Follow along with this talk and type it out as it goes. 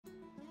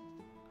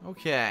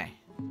Okay.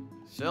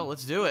 So,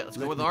 let's do it. Let's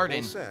go with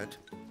Arden. Set.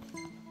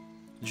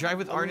 Drive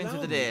with Arden to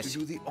the disc. To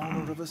do the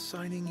honor of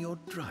assigning your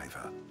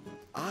driver.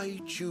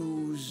 I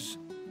choose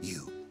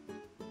you.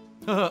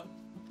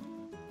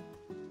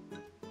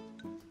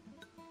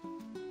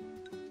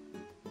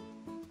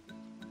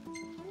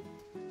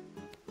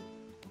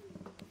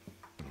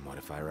 What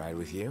if I ride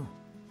with you?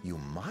 You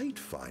might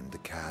find the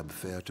cab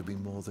fare to be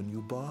more than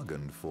you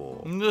bargained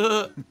for.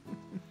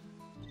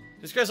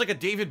 This guy's like a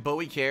David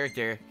Bowie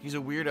character. He's a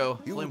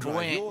weirdo. You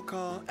drive your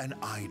car and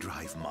I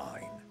drive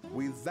mine.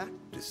 With that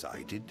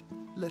decided,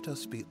 let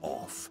us be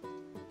off.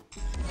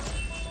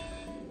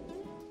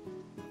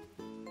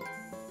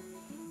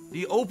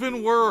 The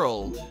open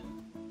world.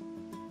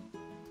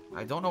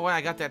 I don't know why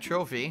I got that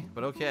trophy,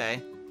 but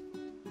okay.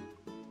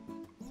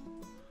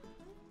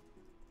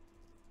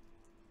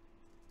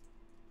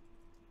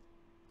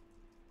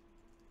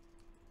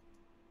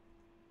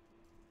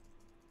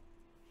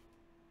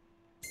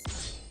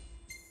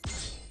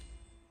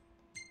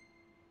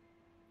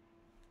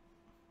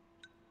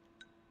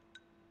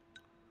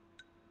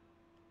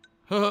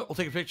 We'll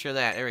take a picture of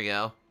that. There we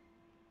go.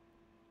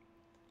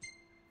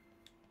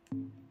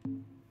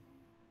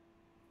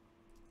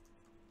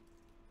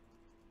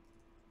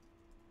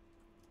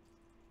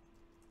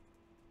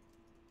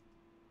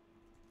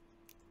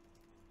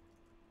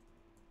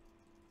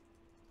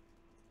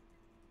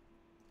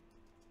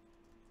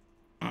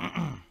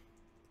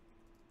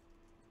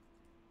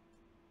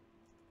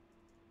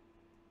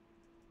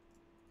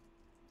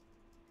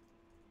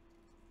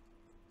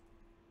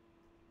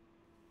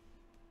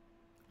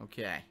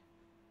 Okay.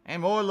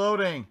 And more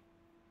loading.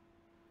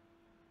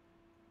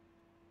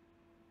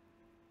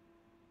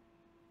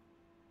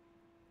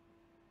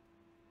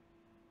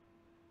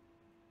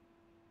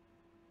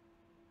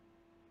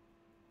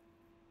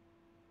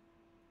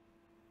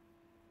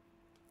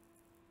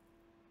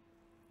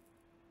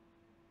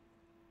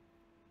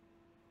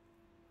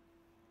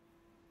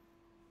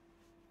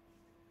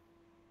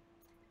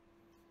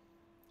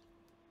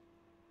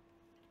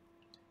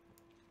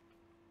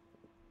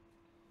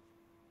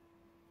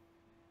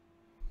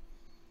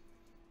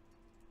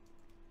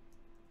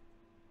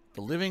 The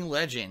living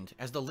legend.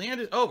 As the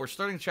land is... Oh, we're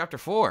starting chapter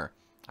 4.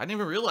 I didn't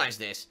even realize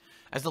this.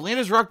 As the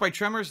land is rocked by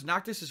tremors,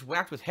 Noctis is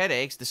whacked with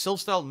headaches. The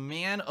Sylph-style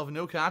man of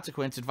no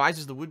consequence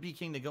advises the would-be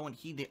king to go and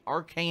heed the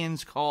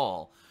Archaean's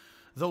call.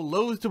 Though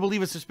loath to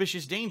believe a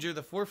suspicious danger,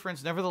 the four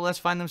friends nevertheless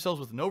find themselves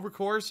with no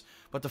recourse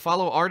but to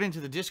follow Arden to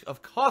the Disc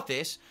of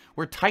Cauthis,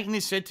 where Titan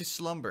is said to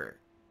slumber.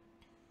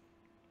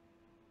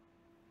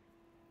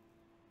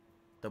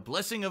 The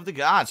blessing of the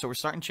gods. So we're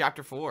starting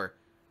chapter 4.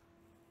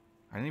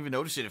 I didn't even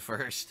notice it at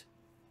first.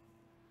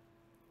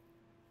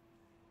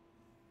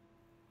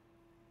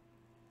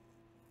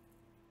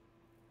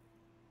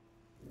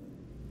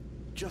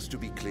 Just to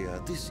be clear,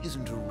 this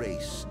isn't a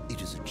race,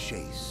 it is a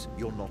chase.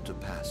 You're not to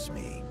pass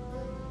me.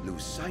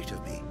 Lose sight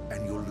of me,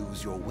 and you'll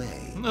lose your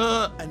way.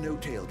 And no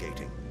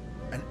tailgating.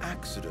 An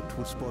accident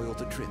would spoil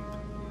the trip.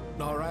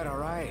 All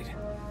right.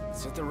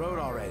 Let's hit the road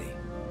already.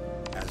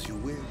 As you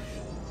wish.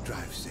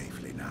 Drive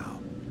safely now.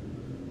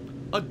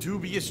 A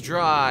dubious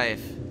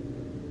drive.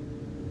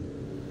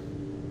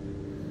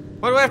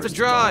 Why do I have to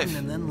drive?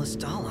 And then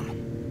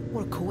Lestalem.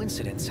 What a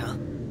coincidence, huh?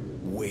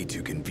 Way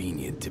too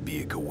convenient to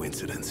be a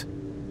coincidence.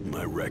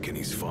 I reckon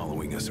he's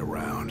following us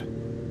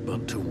around.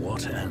 But to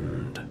what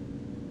end?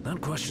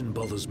 That question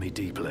bothers me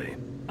deeply,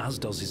 as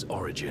does his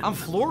origin. I'm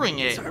flooring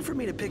it. It's hard for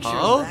me to picture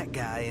that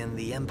guy in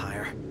the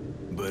Empire.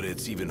 But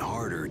it's even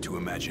harder to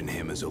imagine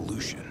him as a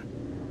Lucian.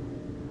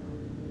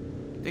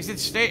 They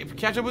said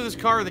catch up with his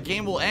car or the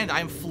game will end.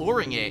 I'm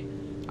flooring it.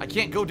 I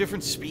can't go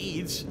different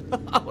speeds.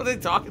 What are they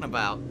talking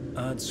about?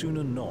 I'd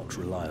sooner not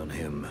rely on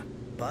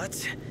him.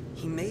 But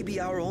he may be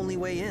our only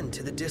way in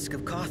to the Disc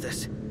of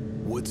Cauthis.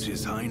 What's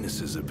His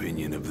Highness's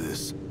opinion of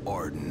this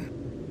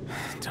Arden?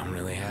 Don't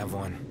really have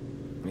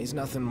one. He's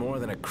nothing more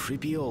than a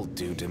creepy old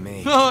dude to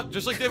me.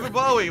 Just like David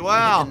Bowie,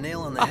 wow. Hit the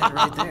nail on the head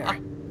right there.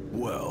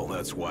 Well,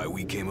 that's why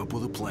we came up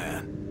with a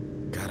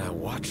plan. Gotta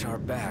watch our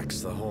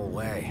backs the whole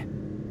way.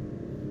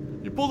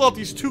 You pulled out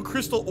these 2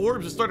 crystal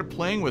orbs and started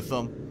playing with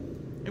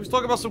them. He was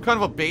talking about some kind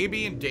of a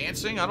baby and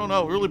dancing. I don't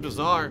know, really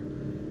bizarre.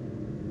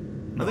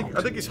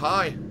 I think he's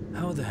high.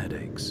 How are the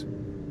headaches?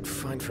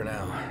 Fine for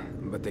now,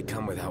 but they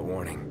come without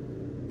warning.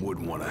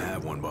 Wouldn't want to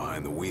have one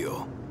behind the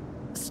wheel.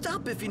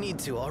 Stop if you need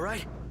to, all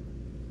right?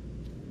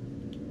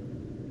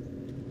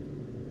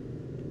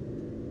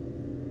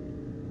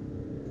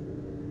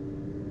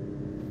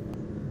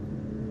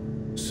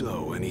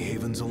 So, any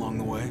havens along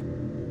the way?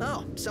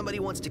 Oh, somebody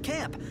wants to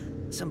camp.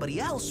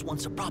 Somebody else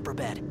wants a proper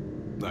bed.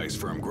 Nice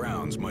firm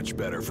ground's much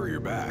better for your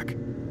back.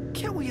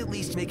 Can't we at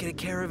least make it a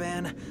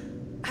caravan?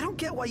 I don't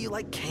get why you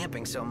like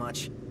camping so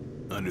much.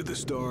 Under the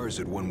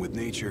stars, at one with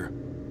nature.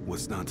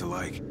 What's not to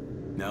like?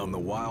 Now in the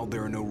wild,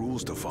 there are no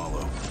rules to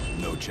follow.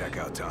 No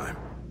checkout time.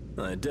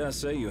 I dare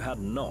say you had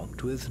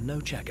knocked with no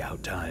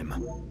checkout time.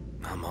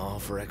 I'm all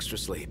for extra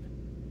sleep.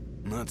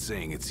 Not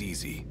saying it's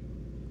easy.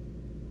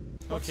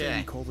 What say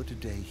we call it a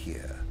day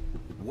here?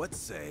 What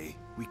say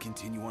we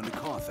continue on to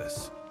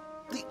Cauthis?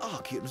 The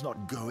Arkion's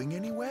not going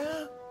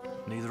anywhere?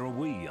 Neither are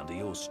we under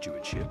your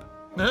stewardship.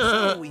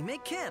 So we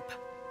make camp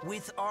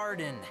with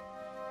Arden.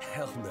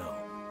 Hell no.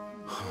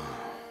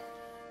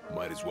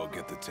 Might as well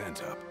get the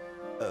tent up.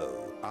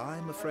 Oh,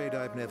 I'm afraid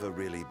I've never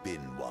really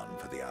been one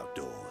for the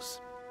outdoors.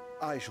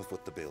 I shall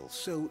foot the bill,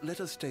 so let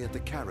us stay at the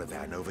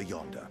caravan over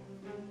yonder.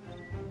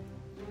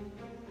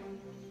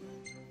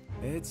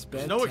 It's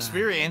There's bedtime. no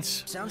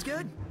experience. Sounds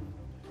good.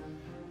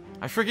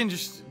 I freaking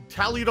just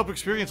tallied up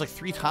experience like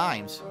 3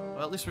 times.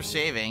 Well, at least we're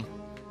saving.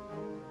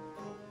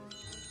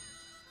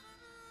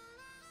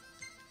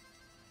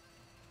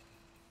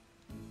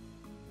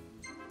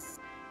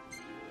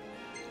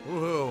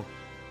 Woohoo.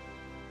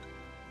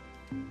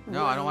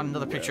 No, I don't want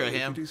another picture of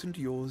Well, him. It isn't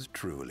yours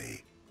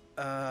truly.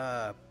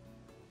 Oh,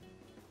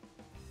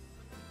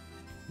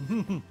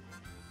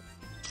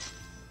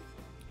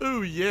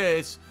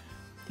 yes.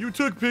 You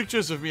took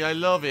pictures of me. I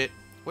love it.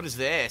 What is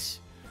this?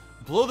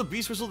 Blow the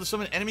beast whistle to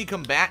summon enemy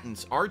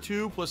combatants.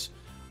 R2 plus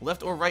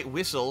left or right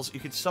whistles. You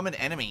can summon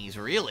enemies.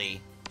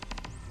 Really?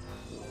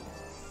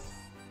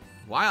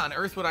 Why on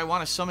earth would I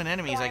want to summon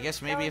enemies? I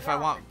guess maybe if I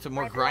want to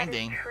more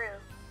grinding.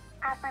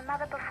 As my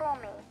mother before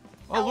me.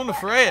 Oh, Luna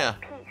Freya.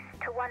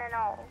 Peace to one and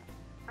all.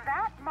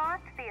 That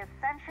marked the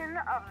ascension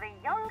of the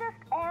youngest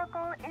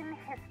oracle in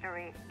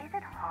history. Is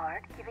it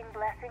hard giving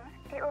blessings?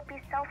 It would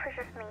be selfish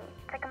of me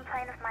to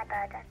complain of my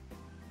burden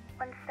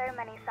when so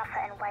many suffer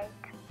and wait.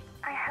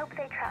 I hope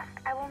they trust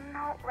I will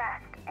not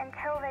rest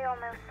until they all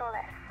know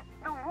solace.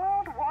 The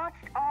world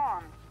watched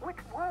on with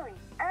worry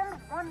and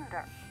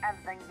wonder as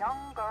the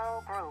young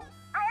girl grew.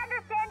 I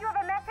understand you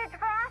have a message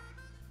for us?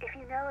 If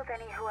you know of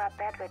any who are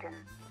bedridden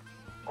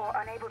or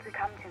unable to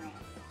come to me,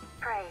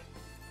 pray,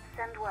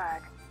 send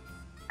word,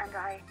 and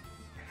I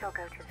shall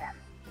go to them.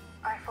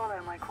 I follow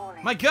my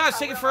calling. My God, it's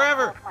taking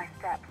forever. My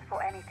steps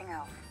for anything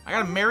else. I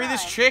gotta marry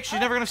this chick. She's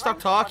never gonna stop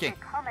talking.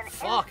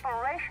 Fuck.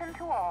 Inspiration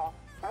to all.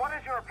 What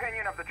is your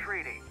opinion of the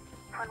treaty?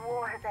 When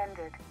war has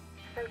ended,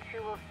 so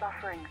too will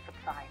suffering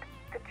subside.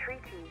 The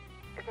treaty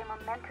is a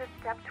momentous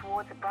step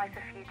towards a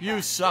brighter future.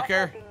 You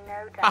sucker. Let there be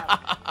no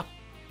doubt.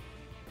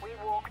 We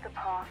walk the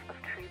path of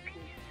true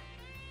peace.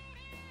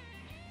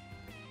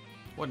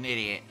 What an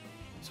idiot.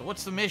 So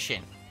what's the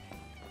mission?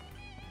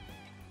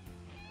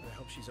 I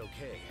hope she's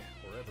okay,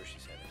 wherever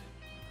she's headed.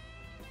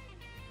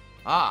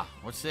 Ah,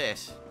 what's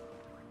this?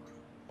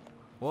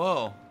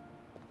 Whoa.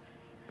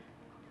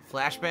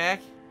 Flashback?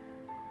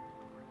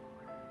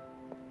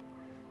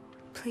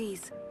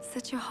 Please,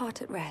 set your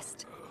heart at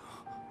rest.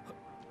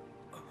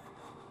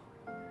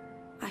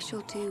 I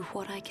shall do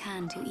what I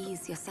can to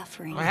ease your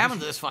suffering. What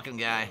happened to this fucking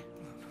guy?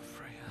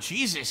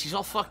 Jesus, he's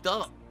all fucked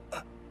up.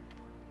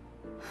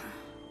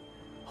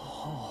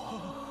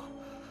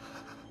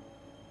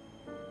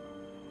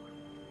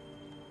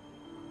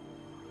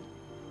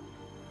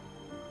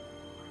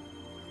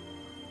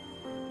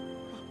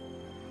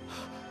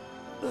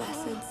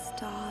 Blessed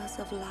stars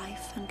of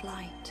life and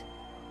light,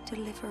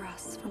 deliver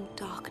us from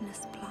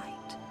darkness blight.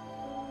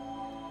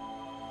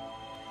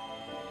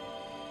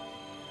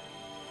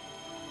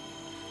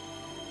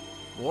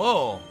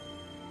 Whoa.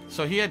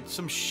 So he had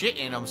some shit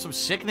in him, some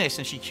sickness,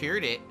 and she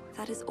cured it.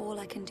 That is all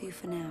I can do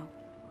for now.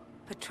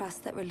 But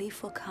trust that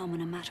relief will come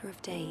in a matter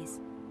of days.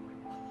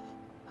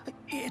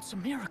 It's a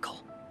miracle.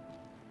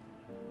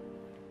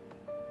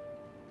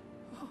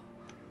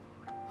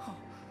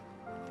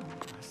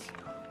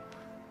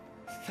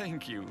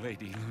 Thank you,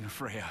 Lady Luna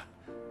Freya.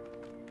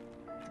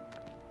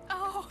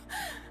 Oh,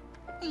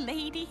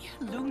 Lady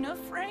Luna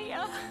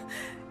Freya.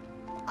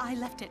 I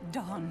left at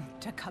dawn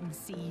to come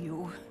see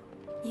you.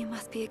 You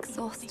must be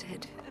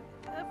exhausted.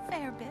 A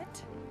fair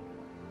bit,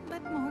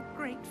 but more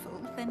grateful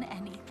than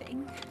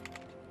anything.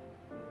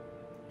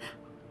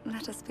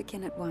 Let us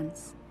begin at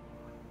once.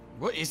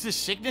 What is this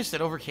sickness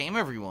that overcame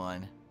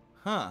everyone?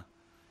 Huh.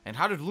 And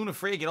how did Luna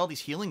Freya get all these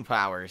healing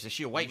powers? Is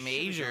she a white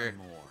mage, or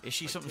is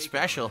she something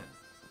special?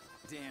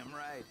 Damn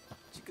right.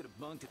 She could have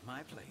bunked at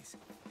my place.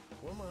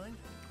 Or mine.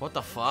 What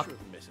the fuck? I'm sure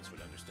the missus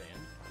would understand.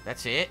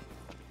 That's it?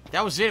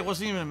 That was it. It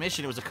wasn't even a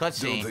mission. It was a Don't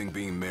cutscene. think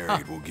being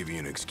married will give you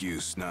an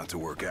excuse not to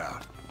work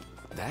out.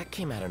 That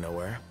came out of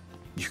nowhere.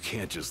 You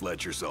can't just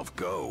let yourself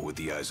go with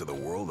the eyes of the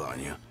world on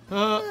you.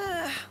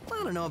 I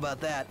don't know about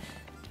that.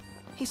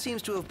 He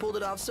seems to have pulled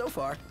it off so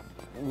far.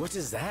 What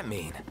does that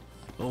mean?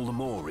 All the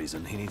more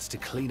reason he needs to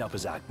clean up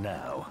his act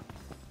now.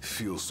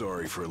 Feel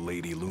sorry for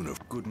Lady Luna.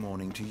 Good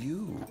morning to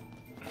you.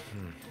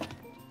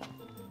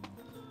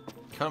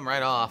 Cut him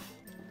right off.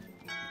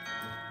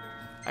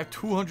 I have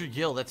 200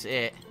 gil. That's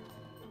it.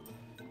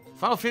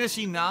 Final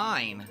Fantasy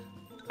IX.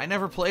 I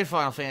never played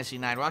Final Fantasy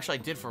IX. Well, actually,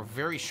 I did for a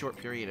very short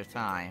period of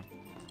time.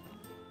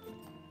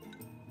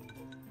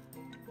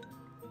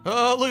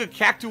 Oh, look at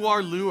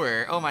Cactuar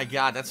Lure. Oh my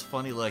god, that's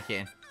funny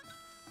looking.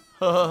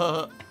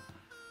 Did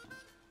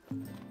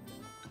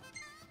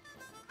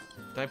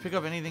I pick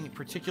up anything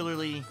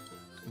particularly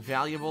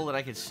valuable that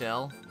I could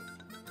sell?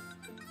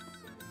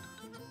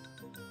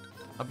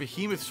 A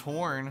behemoth's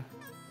horn.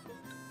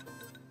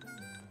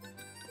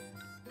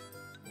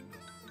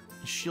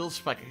 A shield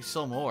spike. I can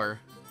sell more.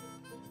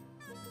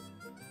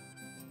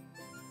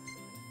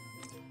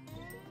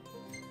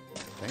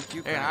 Thank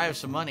you. Hey, I have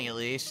some money at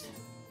least.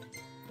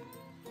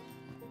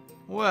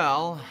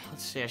 Well,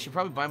 let's see. I should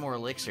probably buy more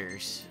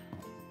elixirs.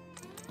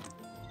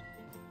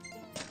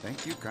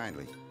 Thank you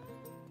kindly.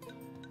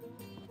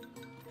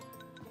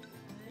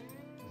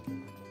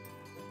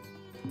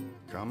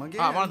 Come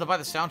again. Oh, I wanted to buy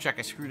the soundtrack.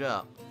 I screwed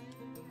up.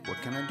 What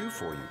can I do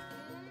for you?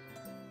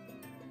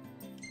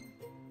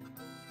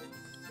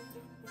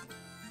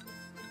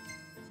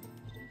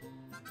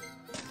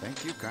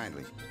 Thank you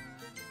kindly.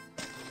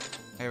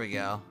 There we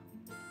go.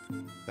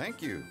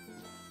 Thank you.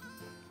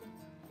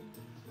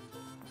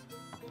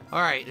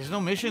 Alright, there's no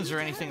missions or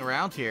anything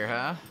around here,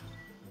 huh?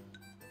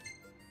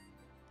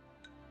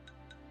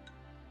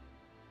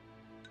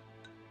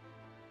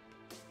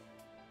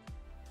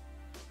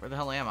 Where the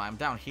hell am I? I'm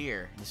down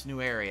here, in this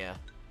new area.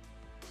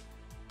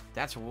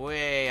 That's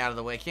way out of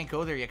the way. I can't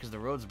go there yet because the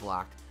road's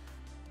blocked.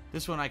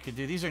 This one I could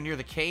do. These are near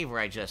the cave where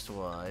I just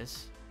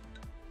was.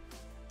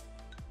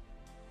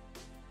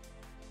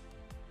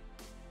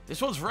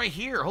 This one's right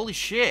here. Holy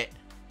shit.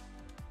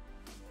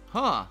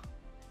 Huh.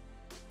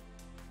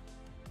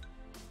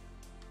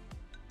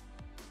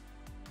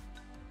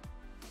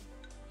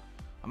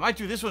 I might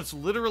do this one. It's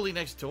literally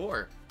next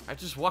door. I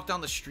just walked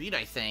down the street,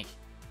 I think,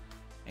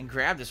 and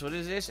grab this. What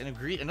is this?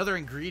 Another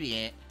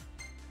ingredient.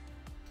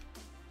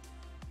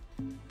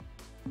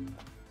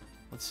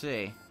 Let's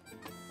see.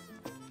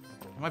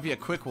 It might be a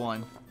quick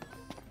one.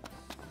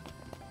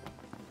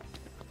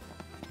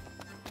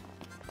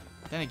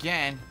 Then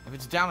again, if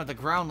it's down at the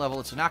ground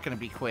level, it's not going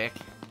to be quick.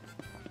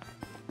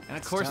 And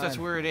of course, that's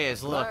where it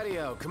is. Look.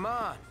 Gladio, come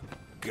on.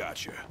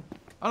 Gotcha.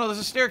 Oh no, there's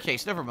a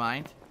staircase. Never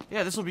mind.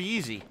 Yeah, this will be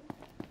easy.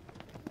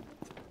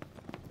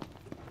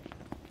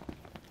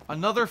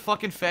 Another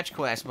fucking fetch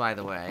quest, by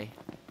the way.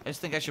 I just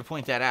think I should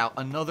point that out.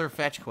 Another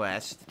fetch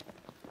quest.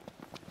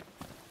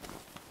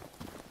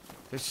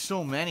 There's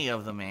so many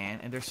of them,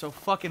 man. And they're so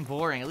fucking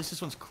boring. At least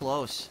this one's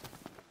close.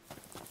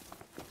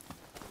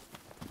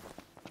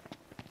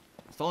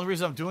 The only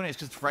reason I'm doing it is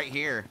because it's right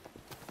here.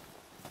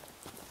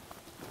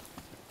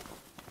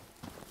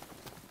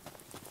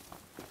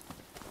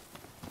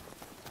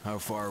 How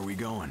far are we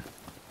going?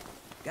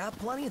 Got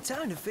plenty of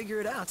time to figure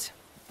it out.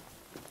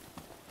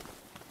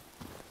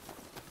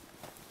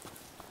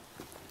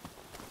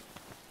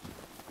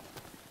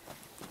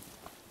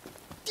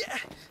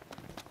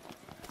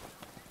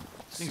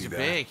 Things are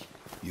big.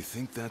 You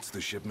think that's the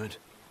shipment?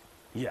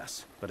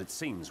 Yes, but it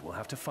seems we'll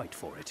have to fight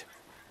for it.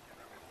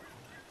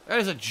 That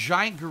is a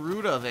giant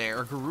Garuda there,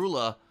 or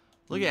Garula.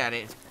 Look at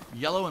it. It's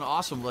yellow and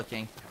awesome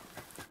looking.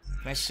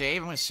 Can I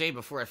save? I'm going to save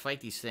before I fight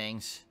these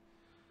things.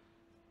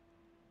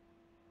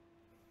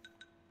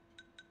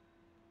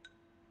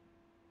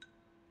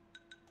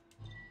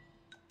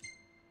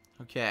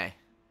 Okay.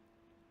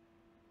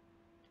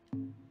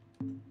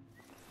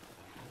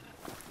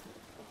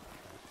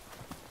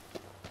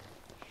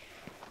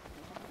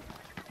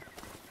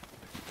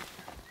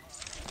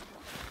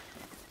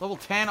 Level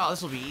 10? Oh,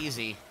 this will be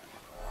easy.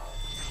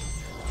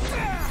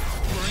 Bring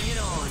it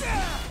on.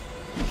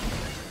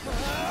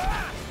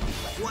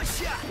 One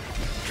shot.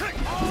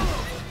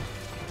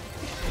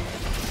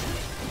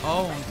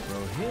 Oh.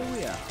 Well, here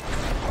we are.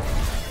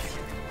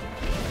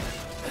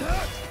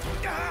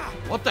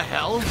 What the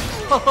hell?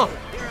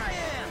 Here I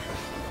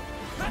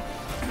am.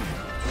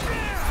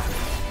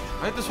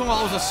 I hit this one while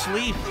I was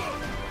asleep.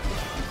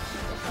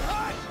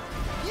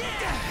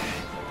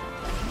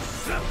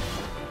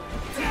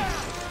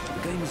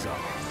 Game's up.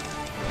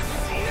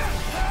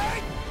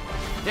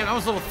 Damn, I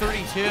was level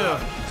 32.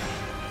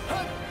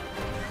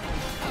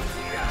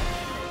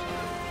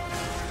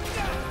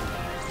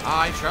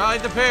 I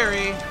tried to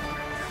parry.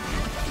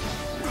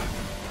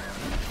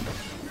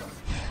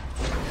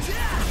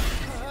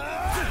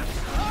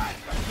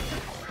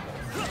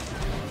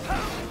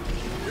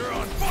 You're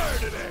on fire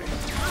today.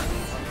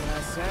 What can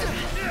I say?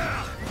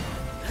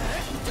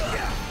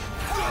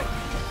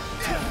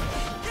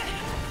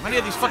 How many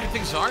of these fucking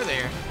things are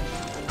there?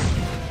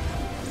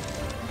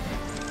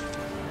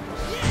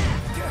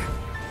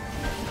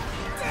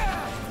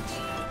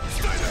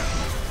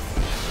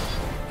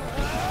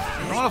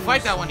 I don't want to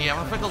fight that one yet. I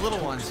want to fight the little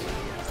ones.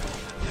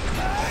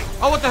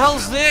 Oh, what the hell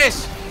is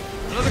this?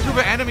 Another group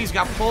of enemies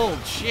got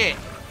pulled. Shit.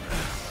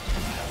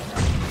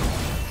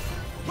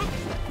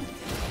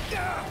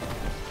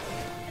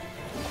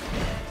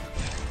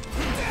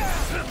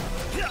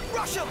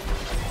 Rush him.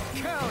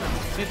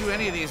 Didn't do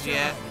any of these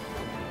yet.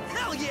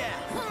 Hell yeah.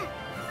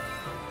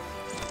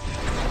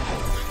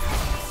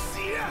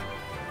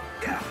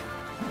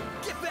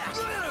 Get back.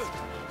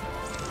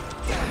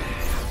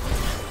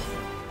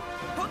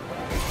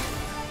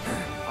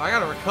 Oh, I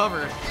gotta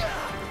recover.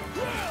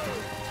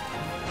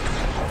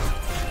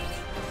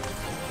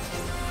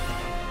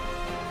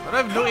 But I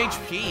have no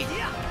HP.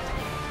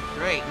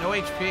 Great, no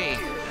HP.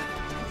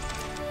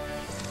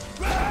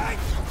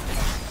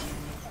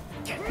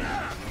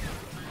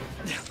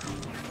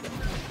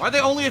 Why are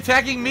they only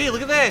attacking me?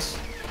 Look at this.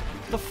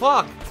 What the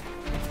fuck?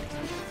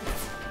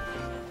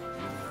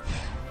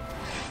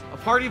 A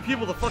party of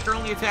people, the fucker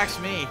only attacks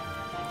me.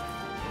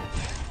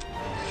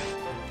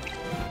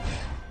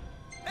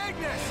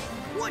 Agnes.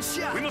 One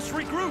shot. We must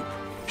regroup.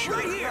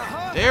 Right here.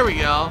 There we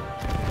go.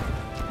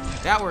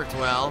 That worked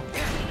well.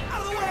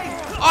 Out of the way.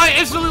 Oh, I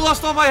instantly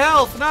lost all my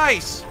health.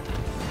 Nice.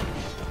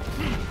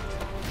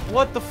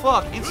 What the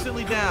fuck?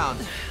 Instantly down.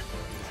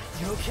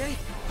 You okay?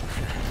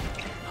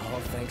 All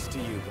thanks to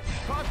you.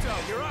 Ponto,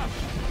 you're up.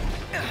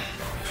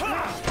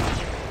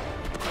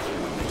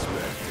 Wouldn't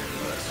expect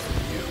less from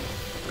you.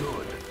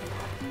 Good.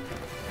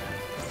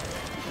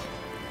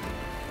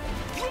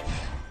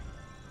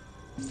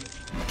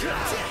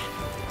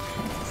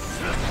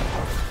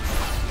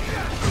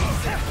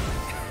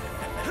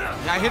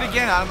 Got hit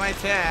again out of my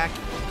attack.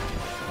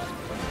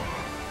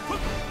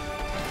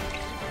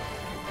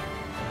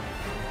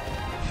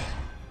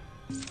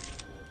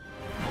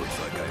 Looks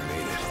like I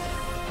made it.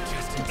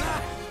 Just in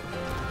time.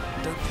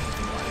 Don't do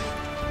anything like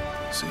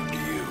it. Same to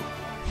you.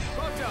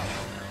 Ponto!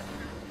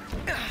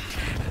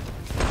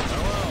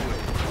 How are we?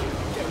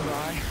 Getting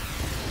by.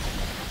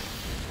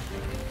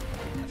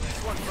 This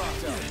one,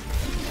 Ponto.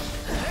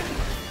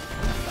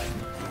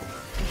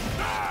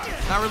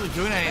 Not really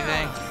doing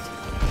anything.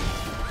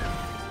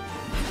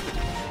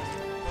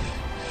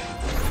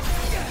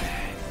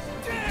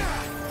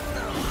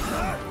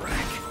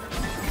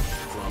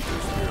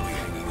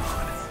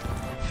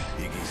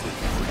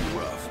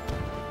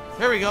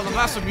 There we go, the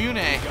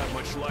Masamune. Got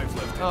much life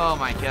left. Oh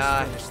my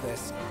god. Finish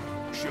this.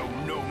 Show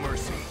no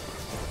mercy.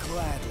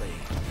 Gladly.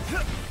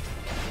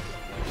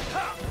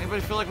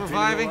 Anybody feel like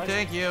reviving?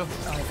 Thank you.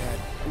 I've had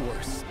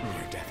worse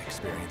near-death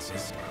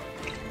experiences.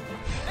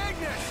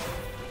 Agnes!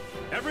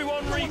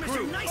 Everyone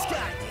regroup. Nice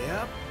guy.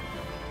 Yep.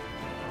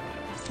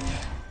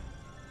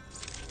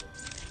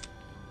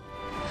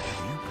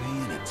 Are you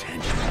paying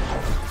attention?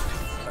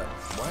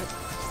 What?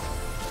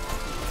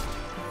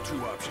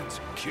 Two options.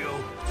 Kill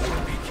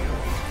or be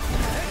killed.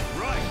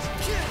 Right.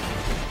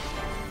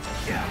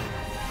 Yeah.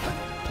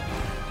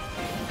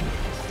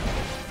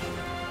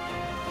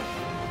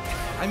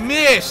 I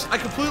missed! I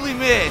completely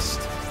missed!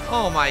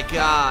 Oh my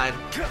god.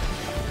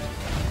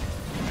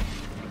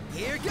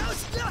 Here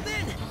goes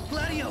nothing.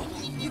 Gladio,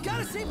 you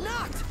gotta save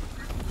Noct.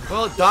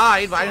 Well, it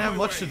died, but I didn't have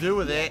much to do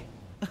with it.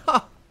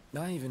 I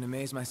even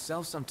amaze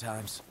myself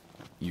sometimes.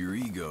 Your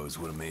ego is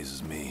what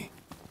amazes me.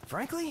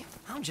 Frankly,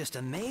 I'm just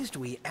amazed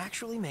we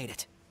actually made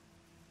it.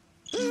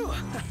 Whew.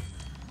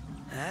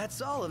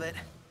 That's all of it.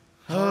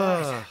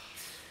 Alright.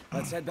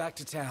 Let's head back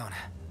to town.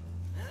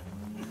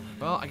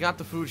 Well, I got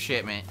the food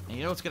shipment. And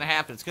you know what's gonna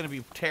happen? It's gonna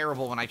be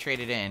terrible when I trade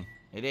it in.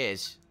 It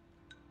is.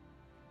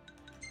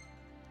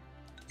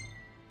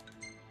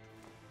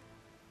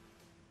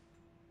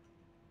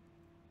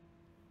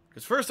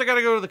 Because first I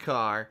gotta go to the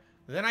car.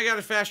 Then I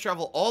gotta fast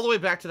travel all the way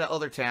back to that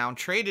other town.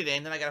 Trade it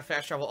in. Then I gotta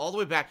fast travel all the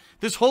way back.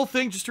 This whole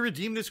thing just to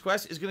redeem this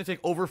quest is gonna take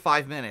over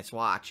 5 minutes.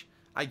 Watch.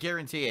 I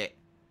guarantee it.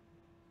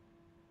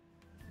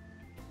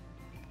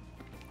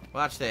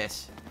 Watch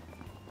this.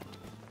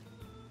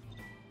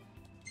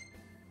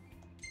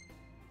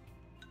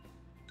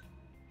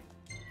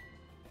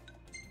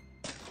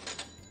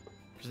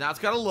 Because now it's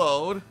got to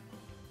load.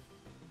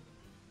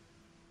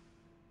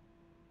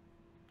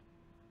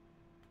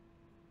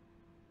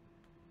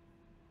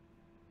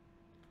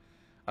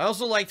 I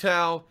also liked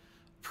how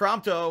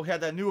Prompto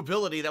had that new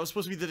ability that was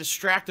supposed to be the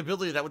distract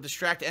ability that would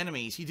distract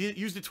enemies. He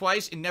used it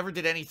twice and never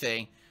did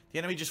anything. The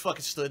enemy just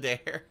fucking stood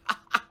there.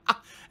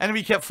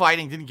 Enemy kept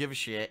fighting, didn't give a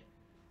shit.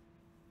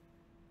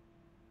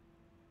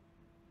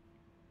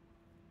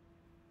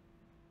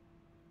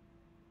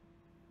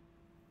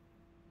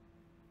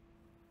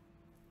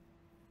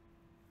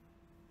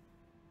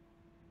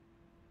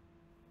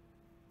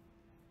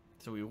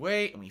 So we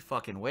wait, and we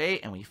fucking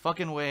wait, and we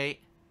fucking wait.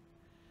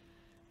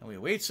 And we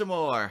wait some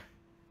more.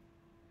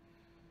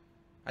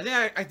 I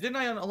think didn't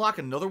I unlock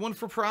another one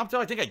for Prompto?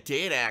 I think I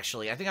did,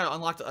 actually. I think I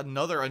unlocked a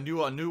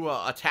new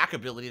attack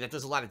ability that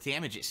does a lot of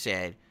damage, it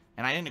said.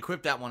 And I didn't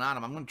equip that one on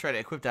him. I'm going to try to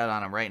equip that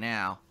on him right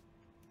now.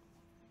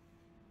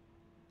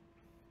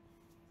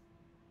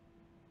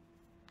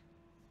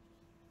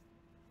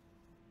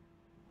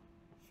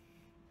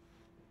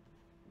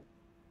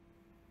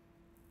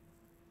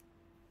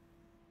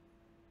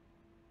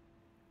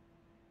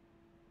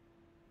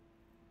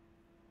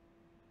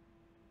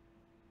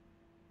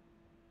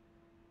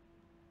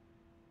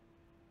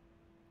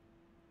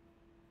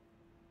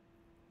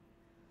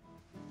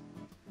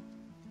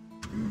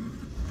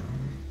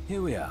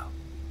 Here we are.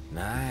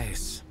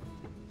 Nice.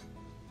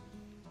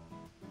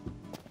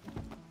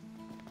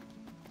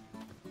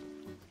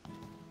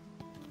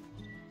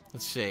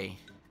 Let's see.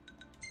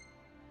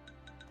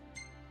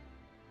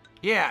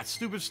 Yeah,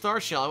 stupid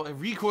star shell. It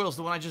recoils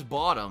the one I just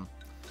bought him.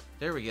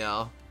 There we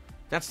go.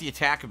 That's the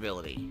attack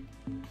ability.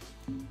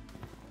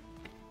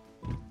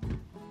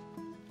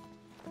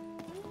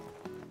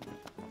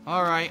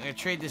 Alright, I'm gonna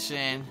trade this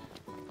in.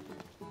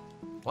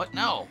 What?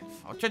 No.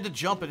 I tried to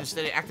jump and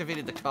instead it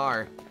activated the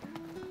car.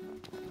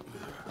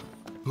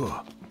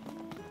 Huh.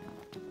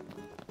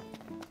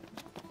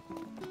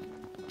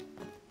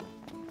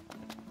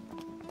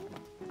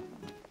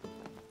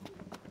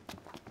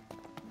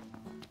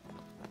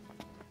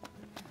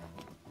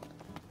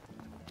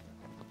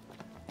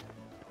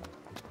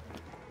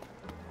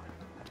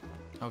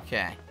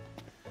 Okay.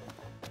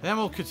 Then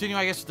we'll continue,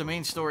 I guess, with the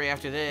main story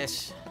after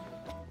this.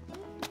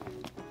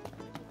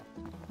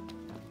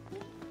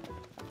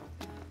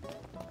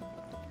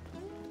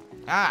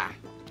 Ah!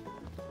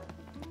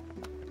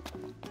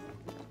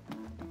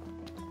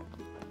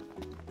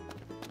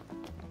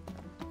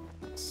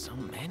 So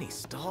many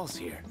stalls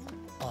here.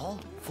 All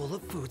full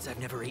of foods I've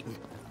never eaten.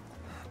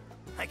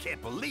 I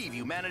can't believe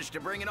you managed to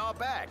bring it all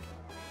back.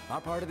 Our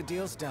part of the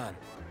deal's done.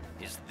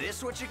 Is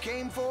this what you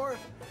came for?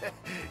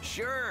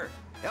 Sure.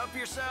 Help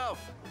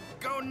yourself.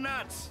 Go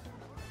nuts.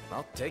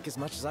 I'll take as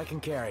much as I can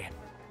carry.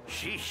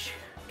 Sheesh.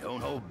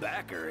 Don't hold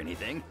back or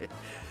anything.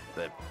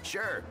 But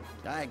sure,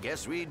 I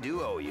guess we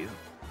do owe you.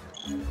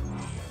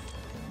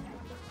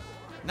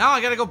 Now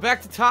I gotta go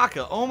back to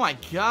Taka. Oh my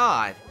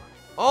god.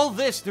 All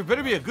this, there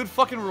better be a good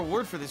fucking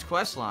reward for this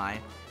quest line.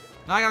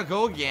 Now I gotta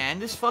go again.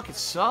 This fucking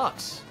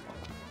sucks.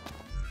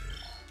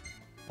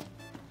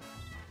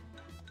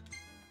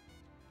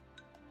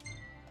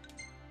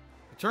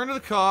 Return to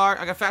the car.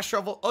 I got fast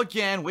travel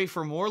again. Wait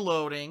for more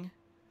loading.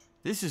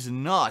 This is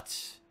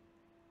nuts.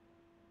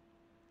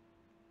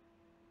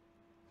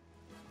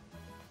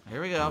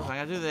 Here we go. I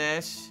gotta do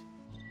this.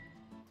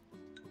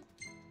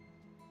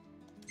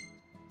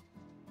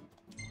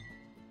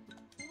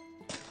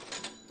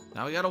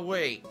 Now we gotta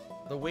wait.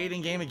 The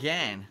waiting game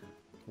again.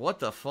 What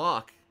the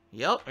fuck?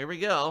 Yep, here we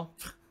go.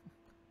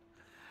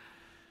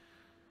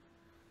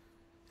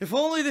 If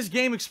only this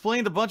game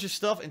explained a bunch of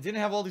stuff and didn't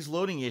have all these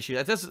loading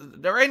issues.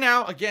 Right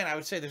now, again, I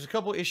would say there's a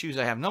couple issues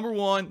I have. Number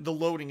one, the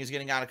loading is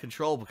getting out of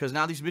control because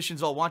now these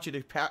missions all want you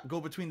to go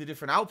between the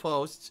different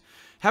outposts.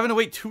 Having to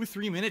wait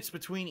 2-3 minutes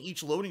between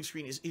each loading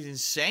screen is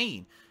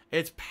insane.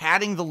 It's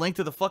padding the length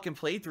of the fucking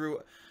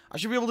playthrough. I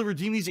should be able to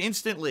redeem these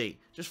instantly.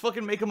 Just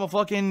fucking make them a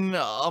fucking,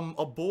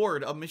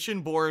 a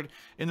mission board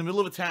in the middle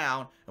of a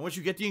town. And once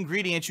you get the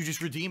ingredients, you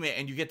just redeem it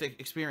and you get the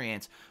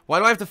experience. Why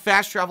do I have to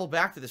fast travel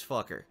back to this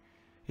fucker?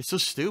 It's so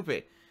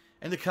stupid.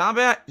 And the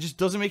combat just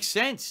doesn't make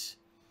sense.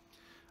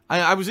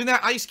 I was in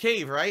that ice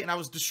cave, right? And I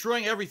was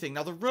destroying everything.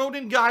 Now, the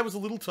rodent guy was a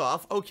little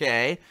tough.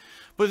 Okay.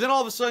 But then all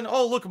of a sudden,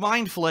 oh, look,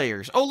 mind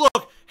flayers. Oh,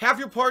 look, half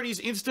your party's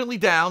instantly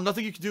down.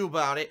 Nothing you can do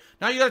about it.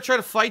 Now you gotta try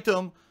to fight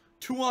them.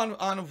 2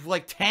 on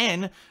like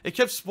 10. It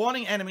kept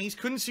spawning enemies.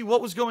 Couldn't see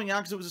what was going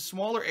on because it was a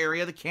smaller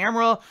area. The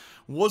camera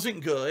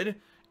wasn't good.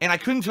 And I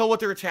couldn't tell what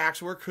their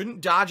attacks were.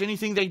 Couldn't dodge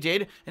anything they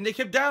did. And they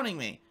kept downing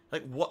me.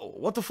 Like,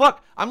 what the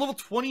fuck? I'm level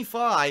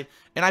 25,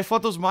 and I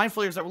fought those mind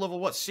flayers that were level,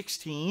 what,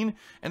 16?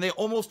 And they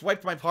almost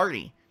wiped my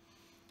party.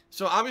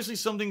 So, obviously,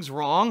 something's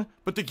wrong,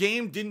 but the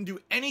game didn't do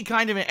any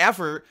kind of an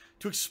effort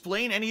to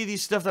explain any of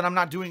these stuff that I'm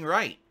not doing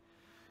right.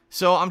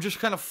 So, I'm just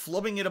kind of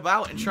flubbing it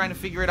about and trying to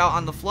figure it out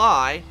on the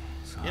fly.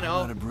 You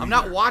know, I'm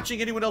not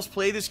watching anyone else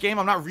play this game.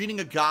 I'm not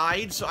reading a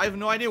guide, so I have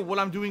no idea what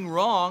I'm doing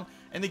wrong,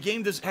 and the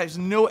game has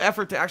no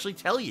effort to actually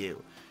tell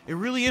you. It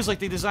really is like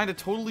they designed a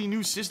totally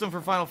new system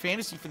for Final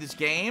Fantasy for this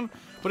game,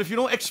 but if you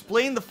don't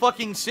explain the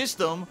fucking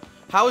system,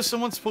 how is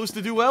someone supposed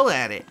to do well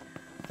at it?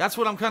 That's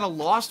what I'm kind of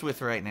lost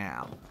with right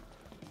now.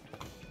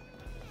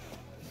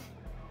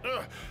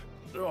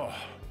 Well,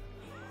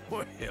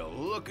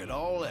 look at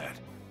all that.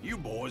 You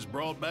boys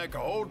brought back a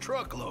whole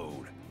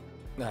truckload.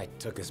 I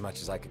took as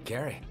much as I could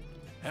carry.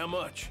 How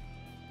much?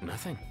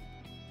 Nothing.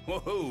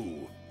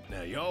 Whoa!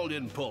 Now, y'all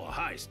didn't pull a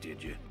heist,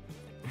 did you?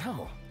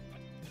 No.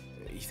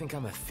 You think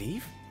I'm a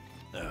thief?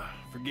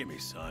 Forgive me,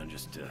 son.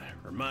 Just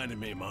reminded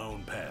me of my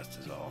own past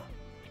is all.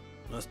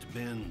 Must have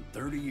been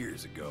 30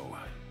 years ago.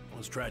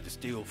 Once tried to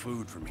steal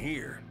food from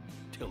here,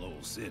 till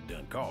old Sid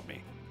done caught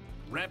me.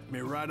 Wrapped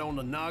me right on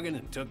the noggin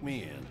and took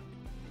me in.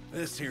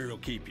 This here'll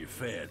keep you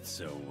fed,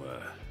 so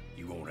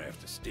you won't have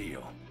to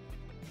steal.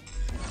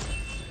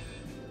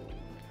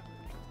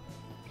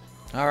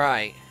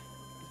 Alright.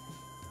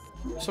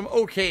 Some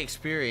okay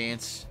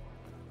experience.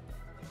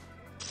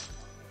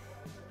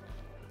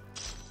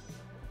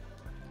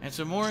 And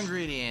some more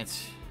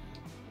ingredients.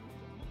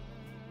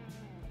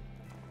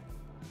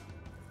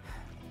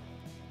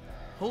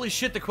 Holy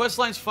shit, the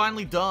questline's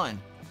finally done.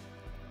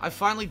 I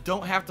finally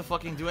don't have to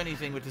fucking do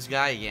anything with this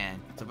guy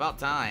again. It's about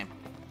time.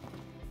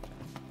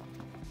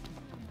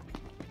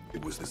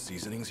 It was the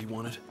seasonings he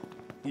wanted?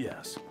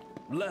 Yes.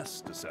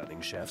 Less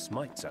discerning chefs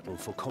might settle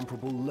for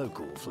comparable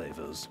local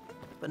flavors.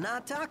 But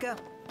not Taka.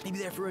 Maybe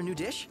they're for a new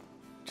dish?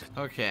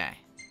 Okay.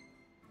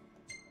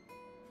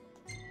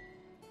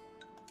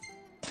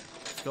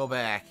 Let's go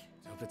back.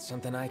 Hope it's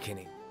something I can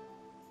eat.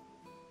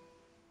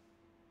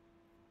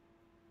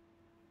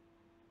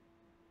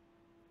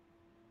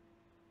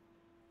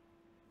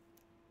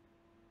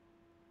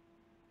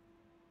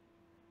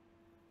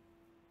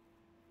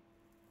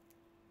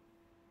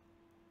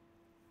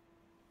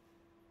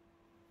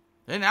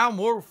 And now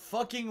more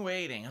fucking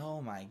waiting.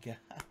 Oh my god.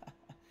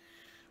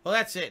 Well,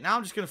 that's it. Now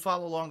I'm just going to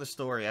follow along the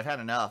story. I've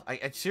had enough.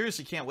 I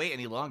seriously can't wait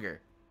any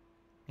longer.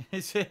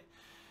 I'm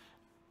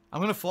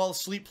going to fall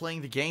asleep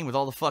playing the game with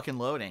all the fucking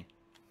loading.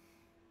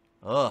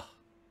 Ugh.